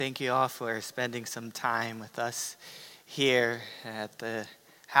Thank you all for spending some time with us here at the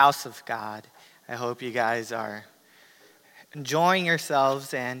house of God. I hope you guys are enjoying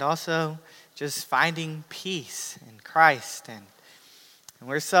yourselves and also just finding peace in Christ. And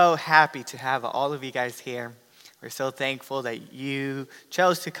we're so happy to have all of you guys here. We're so thankful that you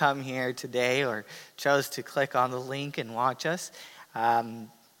chose to come here today or chose to click on the link and watch us.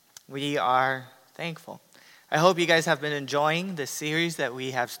 We are thankful. I hope you guys have been enjoying the series that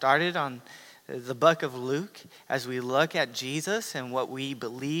we have started on the book of Luke as we look at Jesus and what we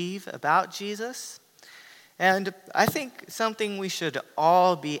believe about Jesus. And I think something we should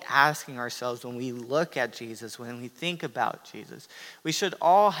all be asking ourselves when we look at Jesus, when we think about Jesus, we should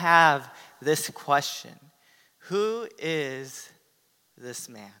all have this question: who is this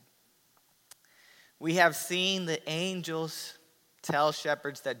man? We have seen the angels tell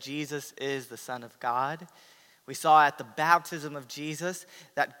shepherds that Jesus is the Son of God. We saw at the baptism of Jesus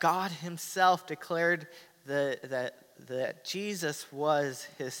that God himself declared that Jesus was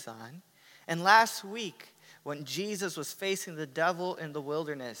his son. And last week, when Jesus was facing the devil in the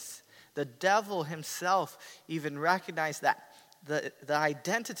wilderness, the devil himself even recognized that the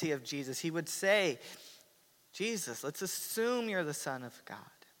identity of Jesus. He would say, Jesus, let's assume you're the Son of God.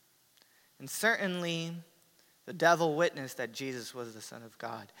 And certainly, the devil witnessed that Jesus was the Son of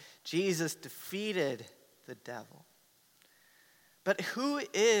God. Jesus defeated the devil. But who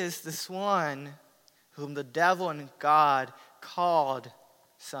is this one whom the devil and God called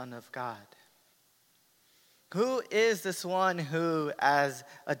Son of God? Who is this one who, as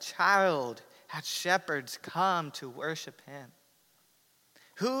a child, had shepherds come to worship him?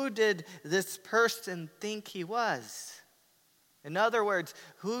 Who did this person think he was? In other words,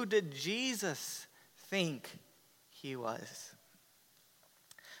 who did Jesus think he was?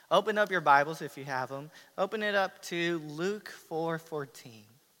 Open up your Bibles if you have them. Open it up to Luke 4:14.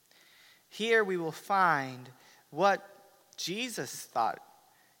 Here we will find what Jesus thought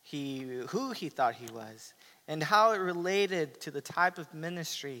who he thought he was, and how it related to the type of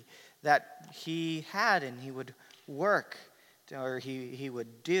ministry that he had and he would work, or he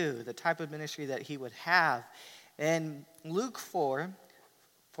would do, the type of ministry that he would have. In Luke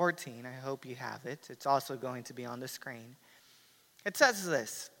 4:14, I hope you have it. It's also going to be on the screen. It says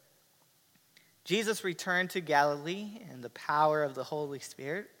this: Jesus returned to Galilee in the power of the Holy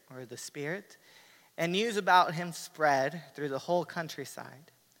Spirit, or the Spirit, and news about him spread through the whole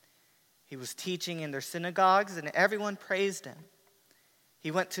countryside. He was teaching in their synagogues, and everyone praised him.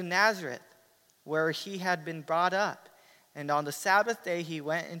 He went to Nazareth, where he had been brought up, and on the Sabbath day he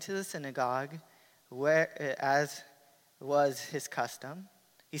went into the synagogue, as was his custom.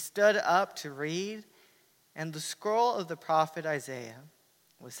 He stood up to read, and the scroll of the prophet Isaiah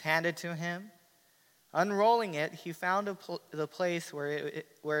was handed to him. Unrolling it, he found the place where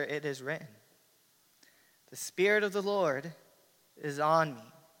it is written, "The Spirit of the Lord is on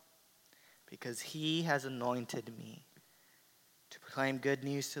me, because he has anointed me to proclaim good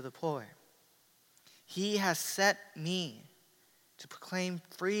news to the poor. He has set me to proclaim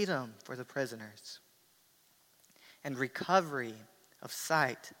freedom for the prisoners and recovery of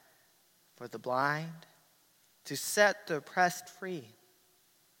sight for the blind, to set the oppressed free,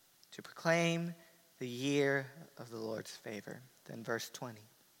 to proclaim the year of the Lord's favor." Then verse 20.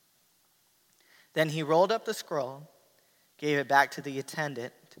 Then he rolled up the scroll, gave it back to the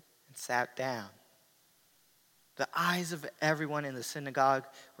attendant, and sat down. The eyes of everyone in the synagogue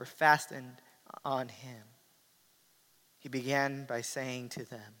were fastened on him. He began by saying to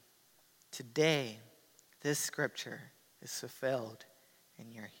them, "Today, this scripture is fulfilled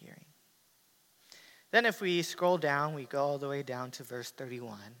in your hearing." Then if we scroll down, we go all the way down to verse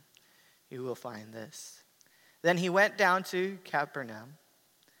 31. You will find this. Then he went down to Capernaum,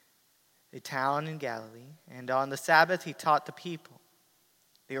 a town in Galilee, and on the Sabbath he taught the people.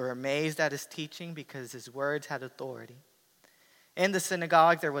 They were amazed at his teaching because his words had authority. In the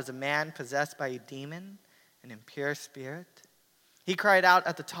synagogue there was a man possessed by a demon, an impure spirit. He cried out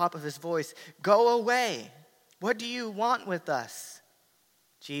at the top of his voice, "Go away! What do you want with us,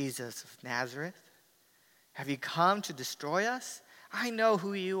 Jesus of Nazareth? Have you come to destroy us? I know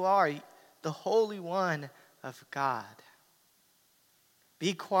who you are, the Holy One of God."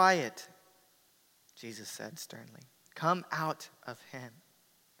 "Be quiet," Jesus said sternly. "Come out of him."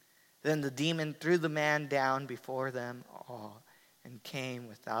 Then the demon threw the man down before them all and came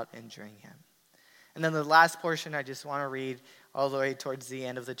without injuring him. And then the last portion I just want to read all the way towards the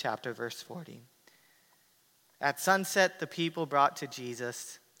end of the chapter, verse 40. At sunset, the people brought to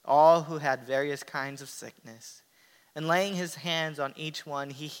Jesus all who had various kinds of sickness, and laying his hands on each one,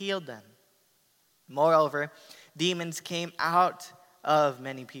 he healed them. Moreover, demons came out of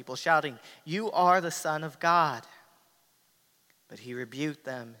many people, shouting, "You are the Son of God." But he rebuked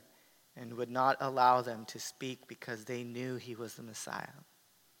them and would not allow them to speak because they knew he was the Messiah.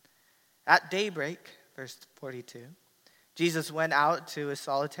 At daybreak, verse 42, Jesus went out to a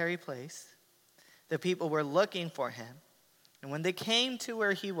solitary place. The people were looking for him, and when they came to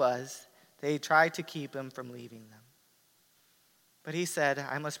where he was, they tried to keep him from leaving them. But he said,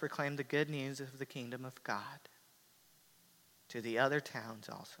 "I must proclaim the good news of the kingdom of God to the other towns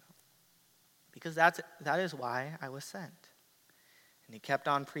also, because that is why I was sent." And he kept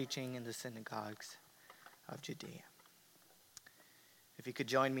on preaching in the synagogues of Judea. If you could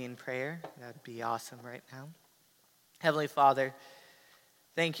join me in prayer, that would be awesome right now. Heavenly Father,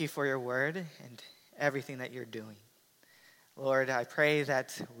 thank you for your word and everything that you're doing. Lord, I pray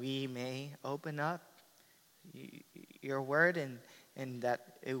that we may open up your word and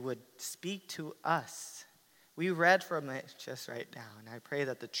that it would speak to us. We read from it just right now, and I pray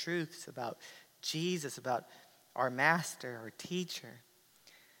that the truths about Jesus, about our master, our teacher,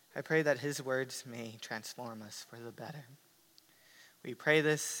 I pray that his words may transform us for the better. We pray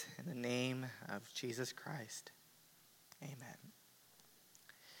this in the name of Jesus Christ. Amen.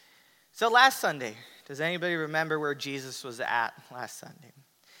 So last Sunday, does anybody remember where Jesus was at last Sunday?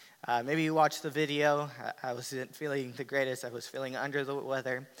 Maybe you watched the video. I wasn't feeling the greatest. I was feeling under the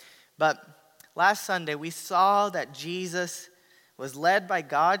weather. But last Sunday, we saw that Jesus was led by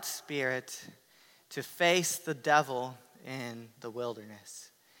God's Spirit to face the devil in the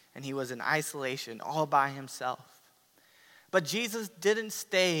wilderness. And he was in isolation all by himself. But Jesus didn't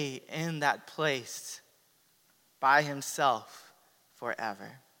stay in that place by himself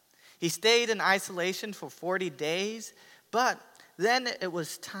forever. He stayed in isolation for 40 days, but then it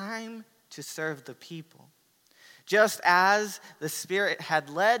was time to serve the people. Just as the Spirit had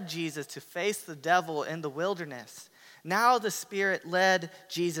led Jesus to face the devil in the wilderness, now the Spirit led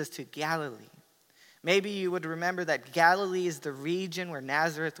Jesus to Galilee. Maybe you would remember that Galilee is the region where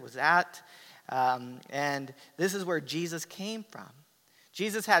Nazareth was at, and this is where Jesus came from.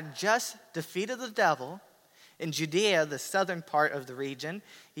 Jesus had just defeated the devil. In Judea, the southern part of the region,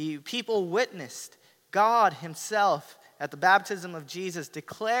 people witnessed God himself at the baptism of Jesus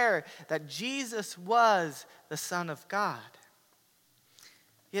declare that Jesus was the Son of God.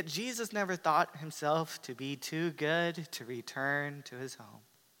 Yet Jesus never thought himself to be too good to return to his home.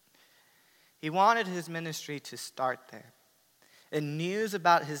 He wanted his ministry to start there, and news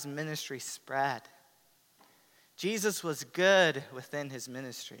about his ministry spread. Jesus was good within his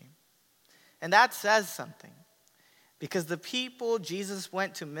ministry, and that says something. Because the people Jesus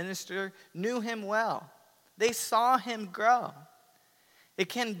went to minister knew him well. They saw him grow. It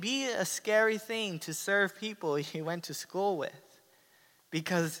can be a scary thing to serve people you went to school with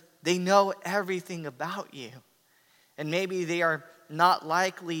because they know everything about you. And maybe they are not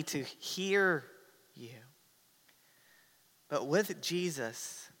likely to hear you. But with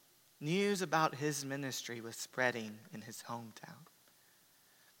Jesus, news about his ministry was spreading in his hometown.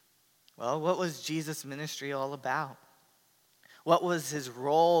 Well, what was Jesus' ministry all about? What was his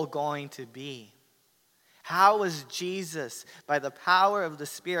role going to be? How was Jesus, by the power of the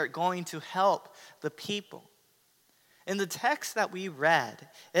Spirit, going to help the people? In the text that we read,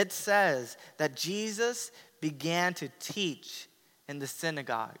 it says that Jesus began to teach in the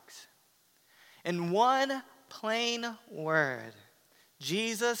synagogues. In one plain word,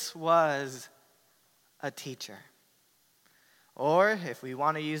 Jesus was a teacher. Or, if we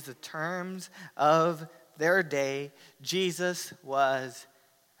want to use the terms of their day, Jesus was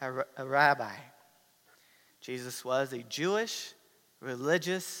a rabbi. Jesus was a Jewish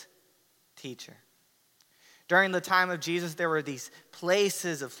religious teacher. During the time of Jesus, there were these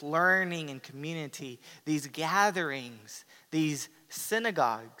places of learning and community, these gatherings, these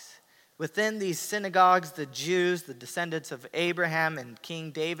synagogues. Within these synagogues, the Jews, the descendants of Abraham and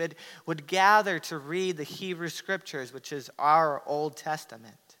King David, would gather to read the Hebrew Scriptures, which is our Old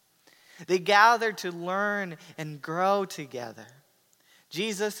Testament. They gathered to learn and grow together.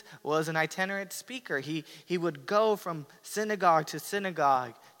 Jesus was an itinerant speaker. He would go from synagogue to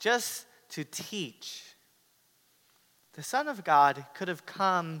synagogue just to teach. The Son of God could have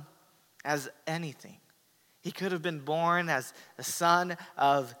come as anything. He could have been born as a son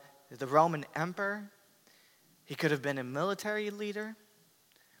of the Roman emperor. He could have been a military leader.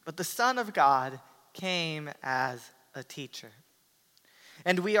 But the Son of God came as a teacher.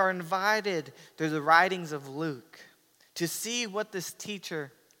 And we are invited through the writings of Luke to see what this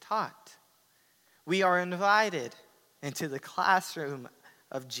teacher taught. We are invited into the classroom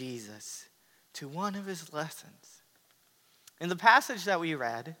of Jesus to one of his lessons. In the passage that we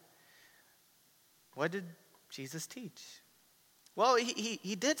read, what did Jesus teach? Well,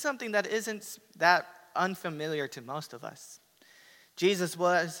 he did something that isn't that unfamiliar to most of us. Jesus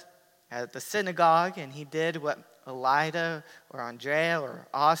was at the synagogue, and he did what Elida or Andrea or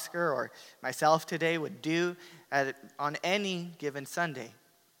Oscar or myself today would do on any given Sunday.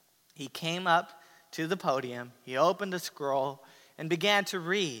 He came up to the podium, he opened a scroll, and began to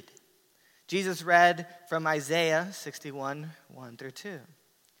read. Jesus read from Isaiah 61, 1 through 2.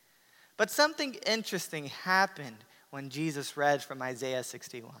 But something interesting happened when Jesus read from Isaiah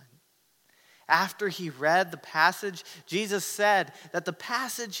 61. After he read the passage, Jesus said that the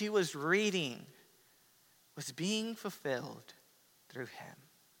passage he was reading was being fulfilled through him.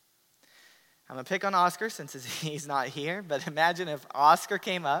 I'm going to pick on Oscar since he's not here, but imagine if Oscar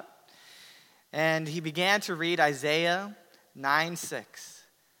came up and he began to read Isaiah 9:6,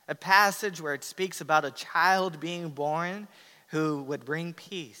 a passage where it speaks about a child being born who would bring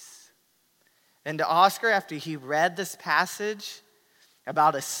peace. And to Oscar, after he read this passage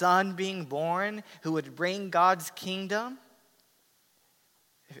about a son being born who would bring God's kingdom,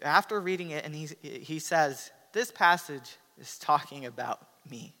 after reading it, and he says, this passage is talking about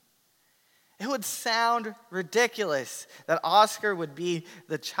me. It would sound ridiculous that Oscar would be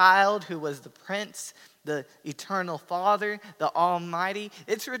the child who was the prince, the eternal father, the almighty.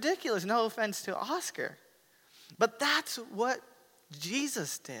 It's ridiculous, no offense to Oscar. But that's what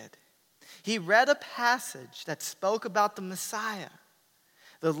Jesus did. He read a passage that spoke about the Messiah,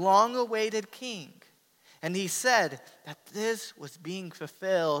 the long-awaited king. And he said that this was being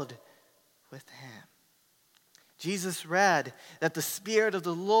fulfilled with him. Jesus read that the Spirit of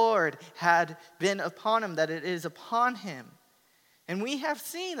the Lord had been upon him, that it is upon him. And we have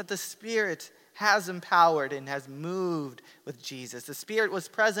seen that the Spirit has empowered and has moved with Jesus. The Spirit was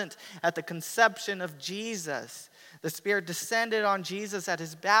present at the conception of Jesus. The Spirit descended on Jesus at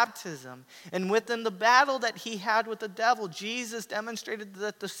his baptism. And within the battle that he had with the devil, Jesus demonstrated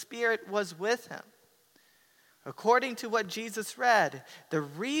that the Spirit was with him. According to what Jesus read, the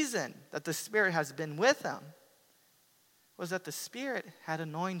reason that the Spirit has been with him was that the Spirit had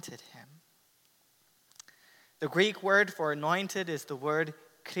anointed him. The Greek word for anointed is the word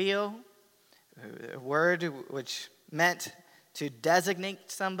krio, a word which meant to designate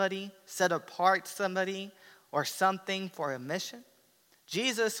somebody, set apart somebody, or something for a mission.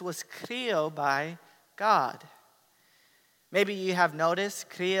 Jesus was krio by God. Maybe you have noticed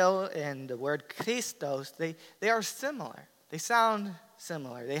krio and the word Christos, they are similar. They sound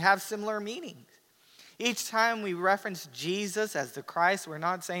similar. They have similar meanings. Each time we reference Jesus as the Christ, we're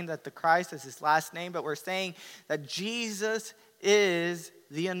not saying that the Christ is his last name, but we're saying that Jesus is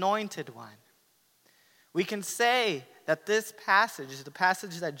the anointed one. We can say that this passage, the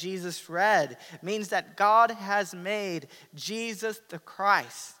passage that Jesus read, means that God has made Jesus the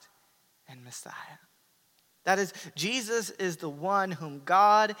Christ and Messiah. That is, Jesus is the one whom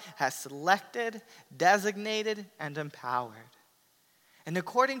God has selected, designated, and empowered. And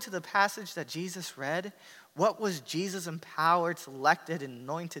according to the passage that Jesus read, what was Jesus empowered, selected, and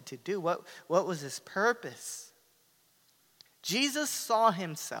anointed to do? What was his purpose? Jesus saw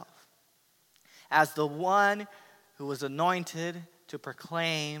himself as the one who was anointed to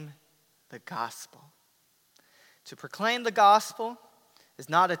proclaim the gospel. To proclaim the gospel is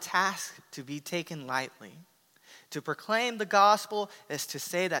not a task to be taken lightly. To proclaim the gospel is to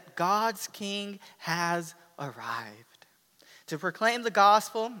say that God's King has arrived. To proclaim the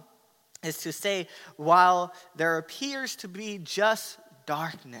gospel is to say, while there appears to be just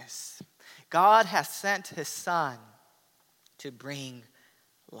darkness, God has sent his Son to bring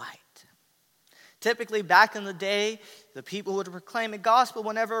light. Typically, back in the day, the people would proclaim the gospel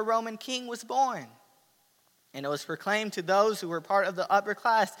whenever a Roman king was born. And it was proclaimed to those who were part of the upper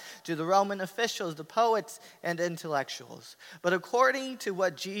class, to the Roman officials, the poets, and intellectuals. But according to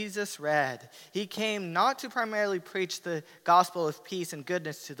what Jesus read, he came not to primarily preach the gospel of peace and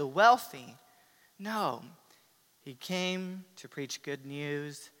goodness to the wealthy. No, he came to preach good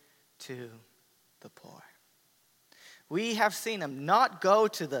news to the poor. We have seen him not go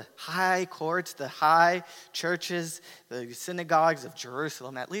to the high courts, the high churches, the synagogues of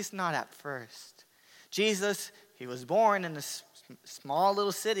Jerusalem, at least not at first. Jesus, he was born in a small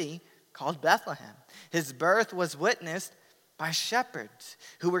little city called Bethlehem. His birth was witnessed by shepherds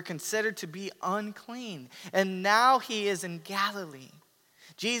who were considered to be unclean. And now he is in Galilee.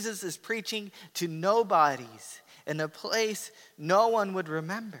 Jesus is preaching to nobodies in a place no one would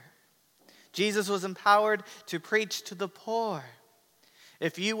remember. Jesus was empowered to preach to the poor.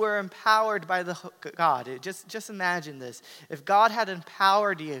 If you were empowered by God, just imagine this. If God had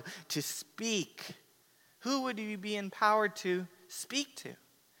empowered you to speak, who would you be empowered to speak to?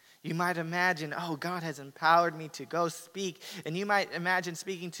 You might imagine, oh, God has empowered me to go speak. And you might imagine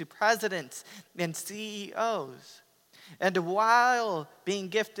speaking to presidents and CEOs. And while being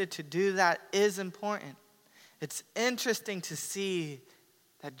gifted to do that is important, it's interesting to see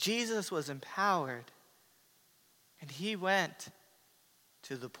that Jesus was empowered and he went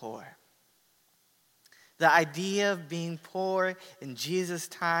to the poor. The idea of being poor in Jesus'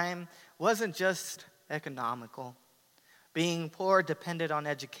 time wasn't just economical. Being poor depended on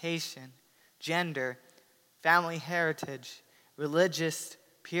education, gender, family heritage, religious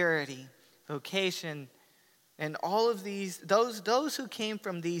purity, vocation, and all of these, those who came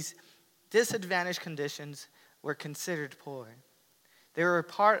from these disadvantaged conditions were considered poor. They were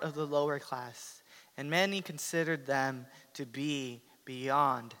part of the lower class, and many considered them to be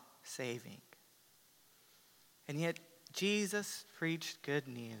beyond saving. And yet, Jesus preached good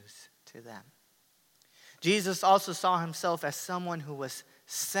news to them. Jesus also saw himself as someone who was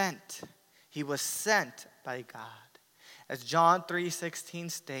sent. He was sent by God. As John 3:16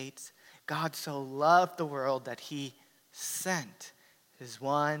 states, God so loved the world that he sent his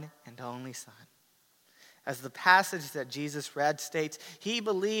one and only Son. As the passage that Jesus read states, he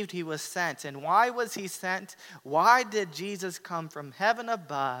believed he was sent. And why was he sent? Why did Jesus come from heaven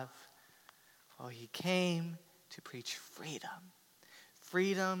above? Well, he came to preach freedom.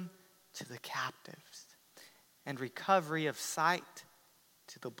 Freedom to the captives. And recovery of sight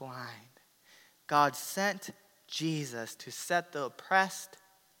to the blind. God sent Jesus to set the oppressed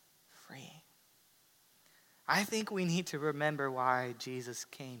free. I think we need to remember why Jesus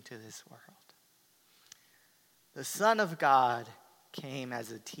came to this world. The Son of God came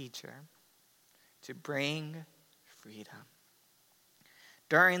as a teacher to bring freedom.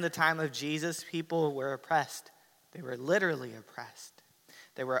 During the time of Jesus, people were oppressed. They were literally oppressed.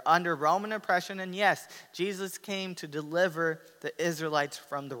 They were under Roman oppression, and yes, Jesus came to deliver the Israelites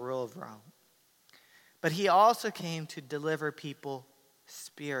from the rule of Rome. But he also came to deliver people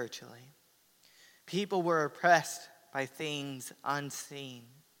spiritually. People were oppressed by things unseen.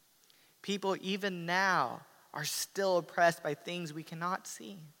 People even now are still oppressed by things we cannot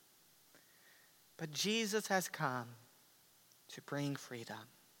see. But Jesus has come to bring freedom.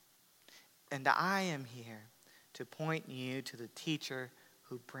 And I am here to point you to the teacher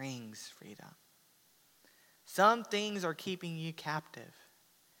who brings freedom. Some things are keeping you captive.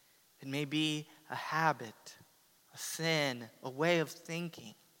 It may be a habit, a sin, a way of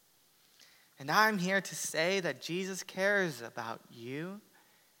thinking. And I'm here to say that Jesus cares about you,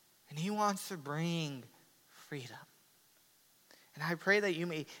 and he wants to bring freedom. And I pray that you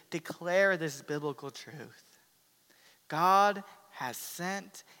may declare this biblical truth. God has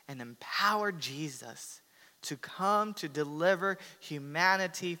sent and empowered Jesus to come to deliver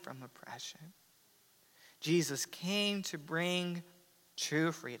humanity from oppression. Jesus came to bring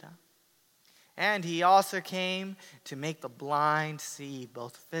true freedom. And he also came to make the blind see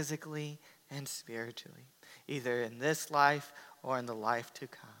both physically and spiritually, either in this life or in the life to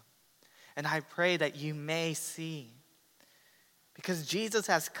come. And I pray that you may see, because Jesus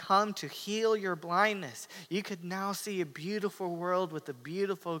has come to heal your blindness. You could now see a beautiful world with a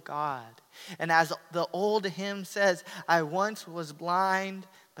beautiful God. And as the old hymn says, I once was blind,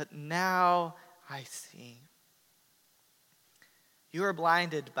 but now I see. You are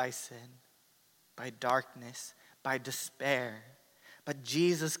blinded by sin, by darkness, by despair. But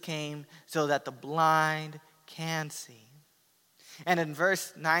Jesus came so that the blind can see. And in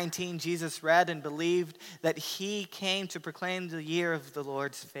verse 19, Jesus read and believed that he came to proclaim the year of the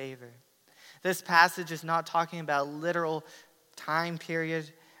Lord's favor. This passage is not talking about a literal time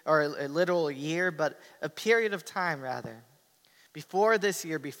period or a literal year, but a period of time rather. Before this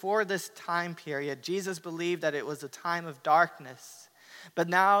year, before this time period, Jesus believed that it was a time of darkness. But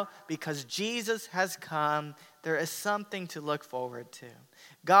now, because Jesus has come, there is something to look forward to.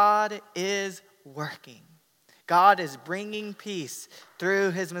 God is working. God is bringing peace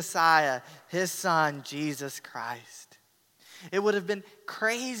through his Messiah, his Son, Jesus Christ. It would have been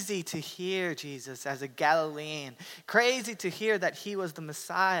crazy to hear Jesus as a Galilean, crazy to hear that he was the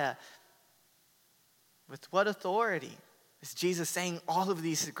Messiah. With what authority is Jesus saying all of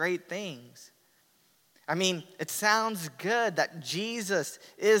these great things? I mean, it sounds good that Jesus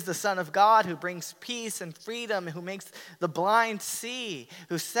is the Son of God who brings peace and freedom, who makes the blind see,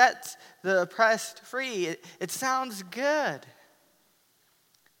 who sets the oppressed free. It sounds good.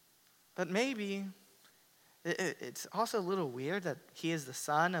 But maybe it's also a little weird that he is the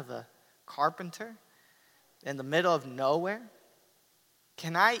son of a carpenter in the middle of nowhere.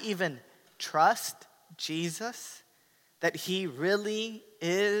 Can I even trust Jesus that he really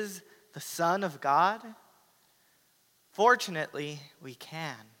is the Son of God? Fortunately, we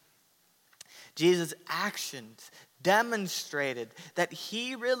can. Jesus' actions demonstrated that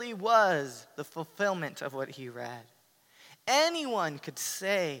he really was the fulfillment of what he read. Anyone could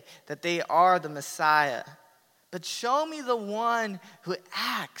say that they are the Messiah, but show me the one who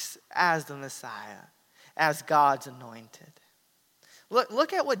acts as the Messiah, as God's anointed.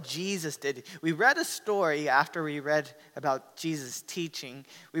 Look at what Jesus did. We read a story after we read about Jesus' teaching.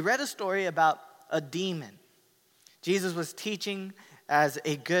 We read a story about a demon. Jesus was teaching as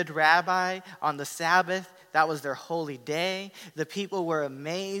a good rabbi on the Sabbath. That was their holy day. The people were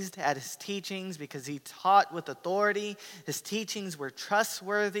amazed at his teachings because he taught with authority. His teachings were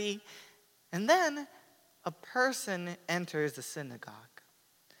trustworthy. And then a person enters the synagogue.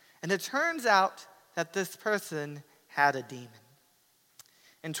 And it turns out that this person had a demon.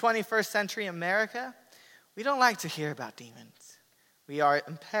 In 21st century America, we don't like to hear about demons. We are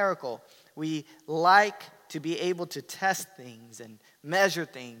empirical. We like to be able to test things and measure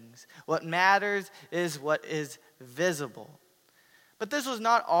things. What matters is what is visible. But this was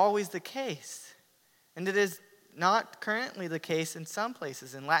not always the case. And it is not currently the case in some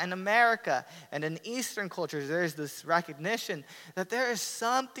places. In Latin America and in Eastern cultures, there is this recognition that there is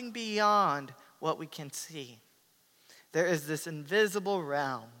something beyond what we can see. There is this invisible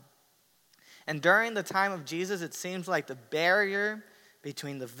realm. And during the time of Jesus, it seems like the barrier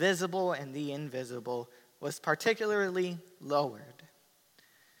between the visible and the invisible was particularly lowered.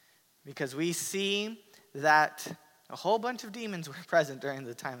 Because we see that a whole bunch of demons were present during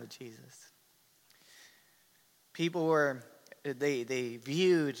the time of Jesus. People they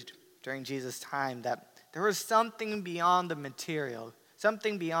viewed during Jesus' time that there was something beyond the material,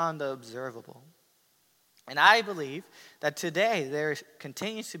 something beyond the observable. And I believe that today there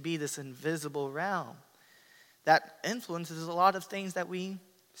continues to be this invisible realm that influences a lot of things that we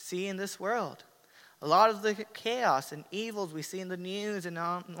see in this world. A lot of the chaos and evils we see in the news and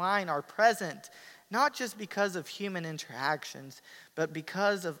online are present, not just because of human interactions, but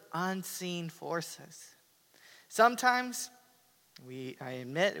because of unseen forces. Sometimes, I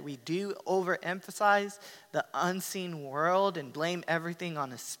admit, we do overemphasize the unseen world and blame everything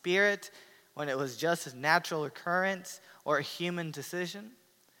on a spirit when it was just a natural occurrence or a human decision.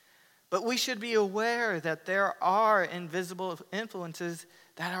 But we should be aware that there are invisible influences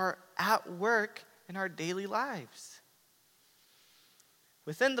that are at work in our daily lives.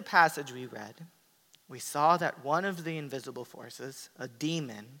 Within the passage we read, we saw that one of the invisible forces, a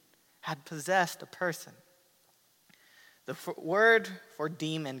demon, had possessed a person. The word for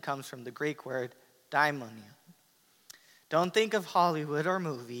demon comes from the Greek word daimonion. Don't think of Hollywood or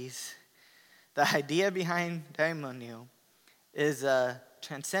movies. The idea behind daimonion is a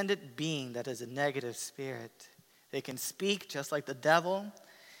transcendent being that is a negative spirit. They can speak just like the devil,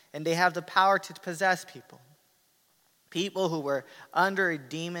 and they have the power to possess people. People who were under a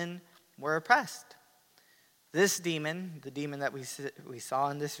demon were oppressed. This demon, the demon that we saw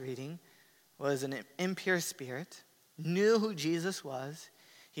in this reading, was an impure spirit, knew who Jesus was.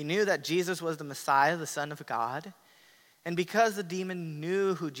 He knew that Jesus was the Messiah, the Son of God. And because the demon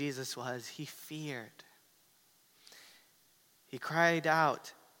knew who Jesus was, he feared. He cried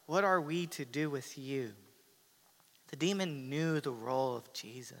out, "What are we to do with you?" The demon knew the role of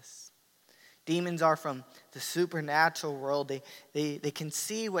Jesus. Demons are from the supernatural world. They can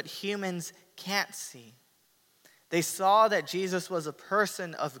see what humans can't see. They saw that Jesus was a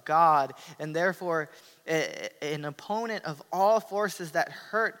person of God and therefore an opponent of all forces that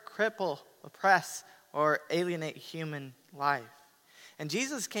hurt, cripple, oppress, or alienate human life. And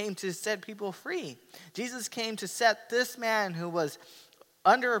Jesus came to set people free. Jesus came to set this man who was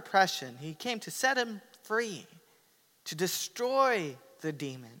under oppression, he came to set him free, to destroy the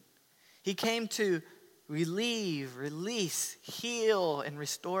demon. He came to relieve, release, heal, and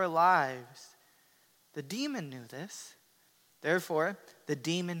restore lives. The demon knew this. Therefore, the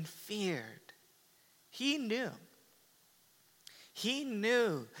demon feared. He knew. He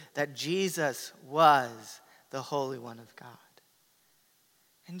knew that Jesus was the Holy One of God.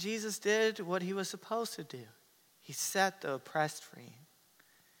 And Jesus did what he was supposed to do. He set the oppressed free.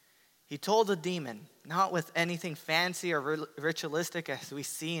 He told the demon, not with anything fancy or ritualistic as we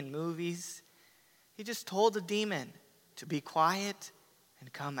see in movies. He just told the demon to be quiet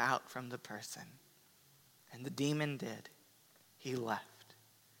and come out from the person. And the demon did. He left.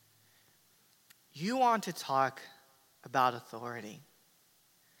 You want to talk about authority.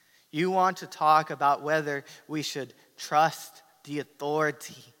 You want to talk about whether we should trust the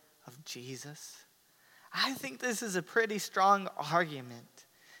authority of Jesus. I think this is a pretty strong argument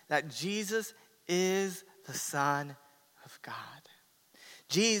that Jesus is the Son of God.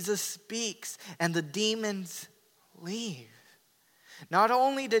 Jesus speaks and the demons leave. Not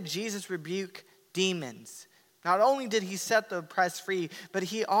only did Jesus rebuke demons, not only did he set the oppressed free, but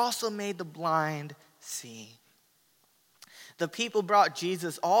he also made the blind see. The people brought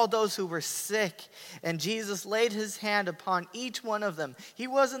Jesus all those who were sick, and Jesus laid his hand upon each one of them. He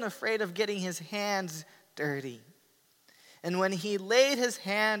wasn't afraid of getting his hands dirty. And when he laid his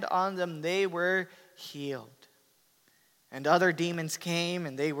hand on them, they were healed. And other demons came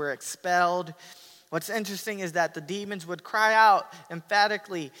and they were expelled. What's interesting is that the demons would cry out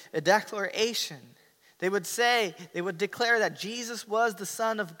emphatically a declaration. They would declare that Jesus was the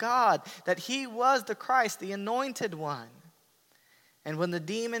Son of God, that he was the Christ, the anointed one. And when the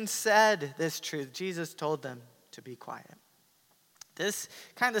demons said this truth, Jesus told them to be quiet. This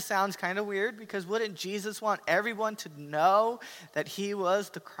kind of sounds kind of weird, because wouldn't Jesus want everyone to know that he was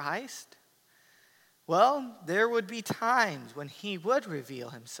the Christ? Well, there would be times when he would reveal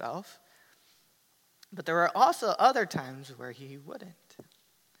himself, but there are also other times where he wouldn't.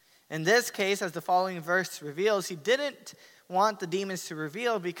 In this case, as the following verse reveals, he didn't want the demons to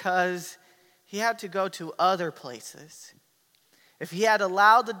reveal because he had to go to other places. If he had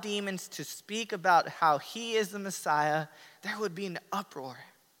allowed the demons to speak about how he is the Messiah, there would be an uproar.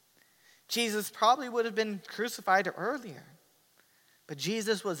 Jesus probably would have been crucified earlier. But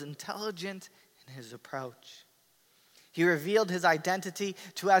Jesus was intelligent in his approach. He revealed his identity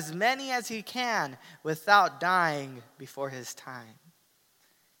to as many as he can without dying before his time.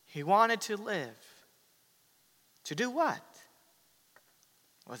 He wanted to live. To do what?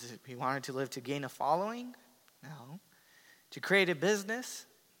 Was it he wanted to live to gain a following? No. To create a business?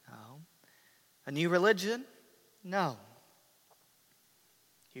 No. A new religion? No.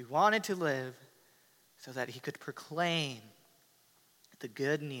 He wanted to live so that he could proclaim the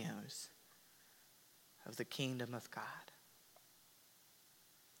good news of the kingdom of God.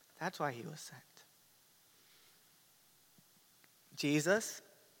 That's why he was sent. Jesus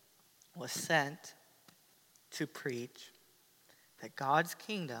was sent to preach that God's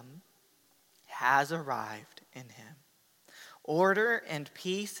kingdom has arrived in him. Order and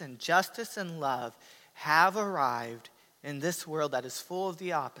peace and justice and love have arrived in this world that is full of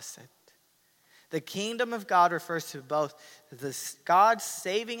the opposite. The kingdom of God refers to both God's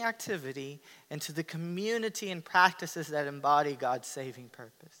saving activity and to the community and practices that embody God's saving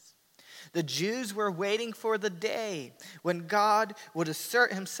purpose. The Jews were waiting for the day when God would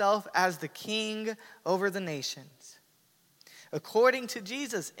assert himself as the king over the nations. According to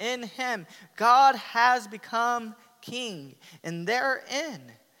Jesus, in him, God has become king, and therein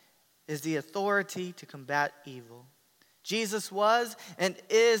is the authority to combat evil. Jesus was and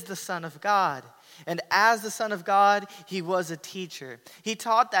is the Son of God. And as the Son of God, he was a teacher. He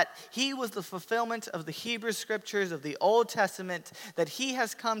taught that he was the fulfillment of the Hebrew scriptures of the Old Testament, that he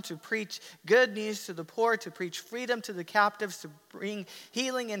has come to preach good news to the poor, to preach freedom to the captives, to bring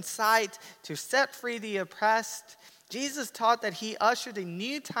healing and sight, to set free the oppressed. Jesus taught that he ushered a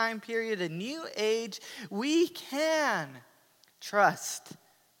new time period, a new age. We can trust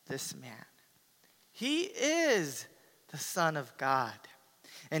this man. He is the Son of God,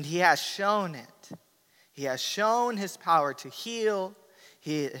 and he has shown it. He has shown his power to heal,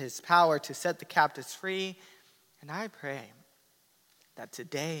 his power to set the captives free. And I pray that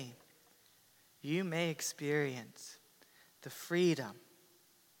today you may experience the freedom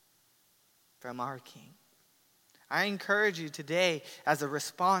from our King. I encourage you today, as a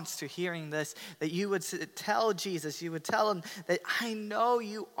response to hearing this, that you would tell Jesus, you would tell him that I know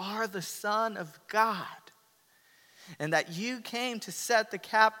you are the Son of God, and that you came to set the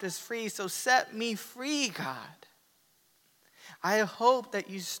captives free, so set me free, God. I hope that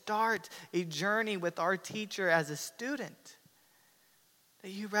you start a journey with our teacher as a student,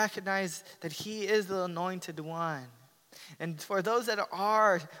 that you recognize that he is the anointed one. And for those that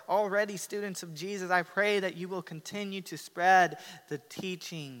are already students of Jesus, I pray that you will continue to spread the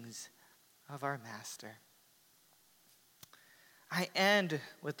teachings of our Master. I end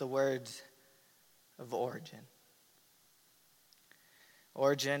with the words of Origen.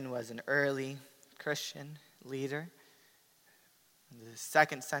 Origen was an early Christian leader in the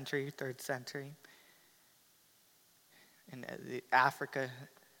 2nd century, 3rd century in Africa.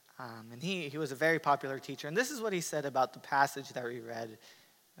 And he was a very popular teacher. And this is what he said about the passage that we read,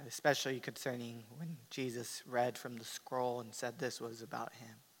 especially concerning when Jesus read from the scroll and said this was about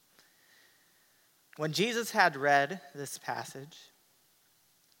him. When Jesus had read this passage,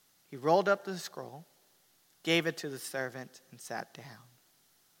 he rolled up the scroll, gave it to the servant, and sat down.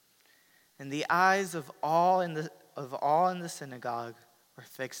 And the eyes of all in the synagogue were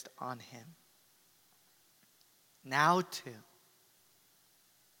fixed on him. Now too,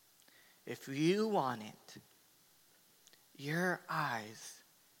 if you want it, your eyes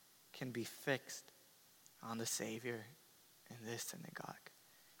can be fixed on the Savior in this synagogue,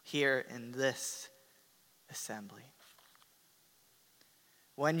 here in this assembly.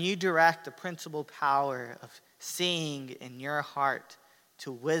 When you direct the principal power of seeing in your heart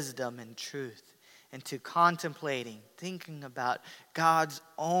to wisdom and truth, and to contemplating, thinking about God's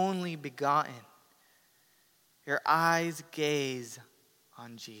only begotten, your eyes gaze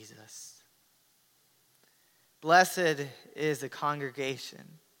on Jesus. Blessed is the congregation,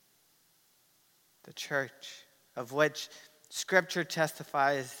 the church, of which Scripture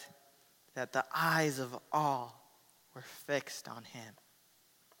testifies that the eyes of all were fixed on him.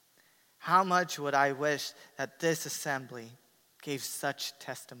 How much would I wish that this assembly gave such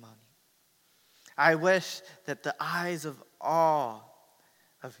testimony? I wish that the eyes of all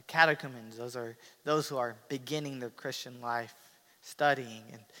of catechumens, those are those who are beginning their Christian life, studying,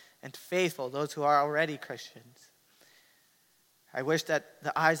 and faithful, those who are already Christians. I wish that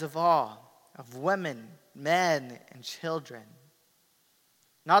the eyes of all, of women, men, and children,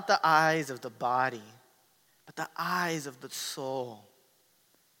 not the eyes of the body, but the eyes of the soul,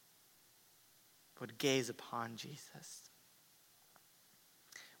 would gaze upon Jesus.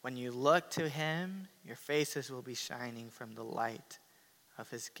 When you look to him, your faces will be shining from the light of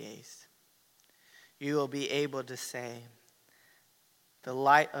his gaze. You will be able to say, "The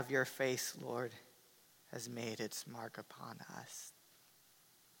light of your face, Lord, has made its mark upon us."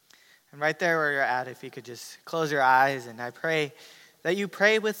 And right there where you're at, if you could just close your eyes, and I pray that you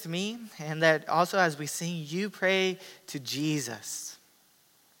pray with me, and that also as we sing, you pray to Jesus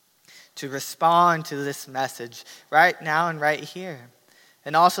to respond to this message right now and right here.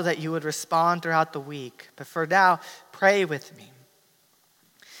 And also that you would respond throughout the week. But for now, pray with me.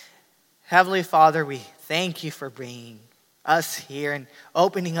 Heavenly Father, we thank you for bringing us here and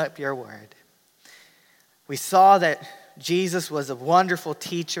opening up your word. We saw that Jesus was a wonderful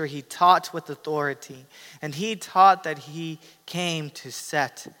teacher. He taught with authority. And he taught that he came to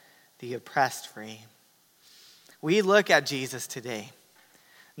set the oppressed free. We look at Jesus today.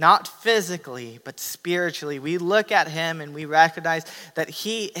 Not physically, but spiritually. We look at him and we recognize that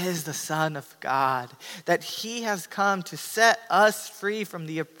he is the Son of God. That he has come to set us free from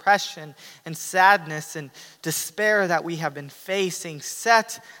the oppression and sadness and despair that we have been facing.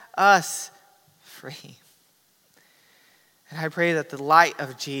 Set us free. And I pray that the light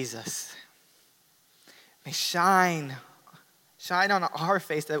of Jesus may shine on our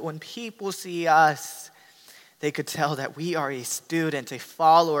face, that when people see us, they could tell that we are a student, a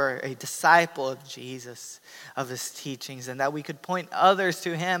follower, a disciple of Jesus, of his teachings, and that we could point others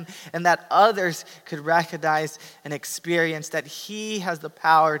to him, and that others could recognize and experience that he has the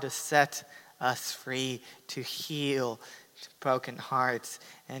power to set us free, to heal broken hearts,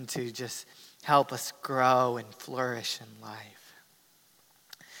 and to just help us grow and flourish in life.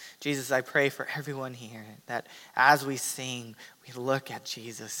 Jesus, I pray for everyone here that as we sing, we look at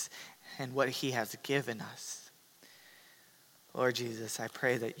Jesus and what he has given us. Lord Jesus, I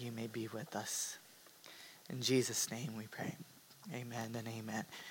pray that you may be with us. In Jesus' name we pray. Amen and amen.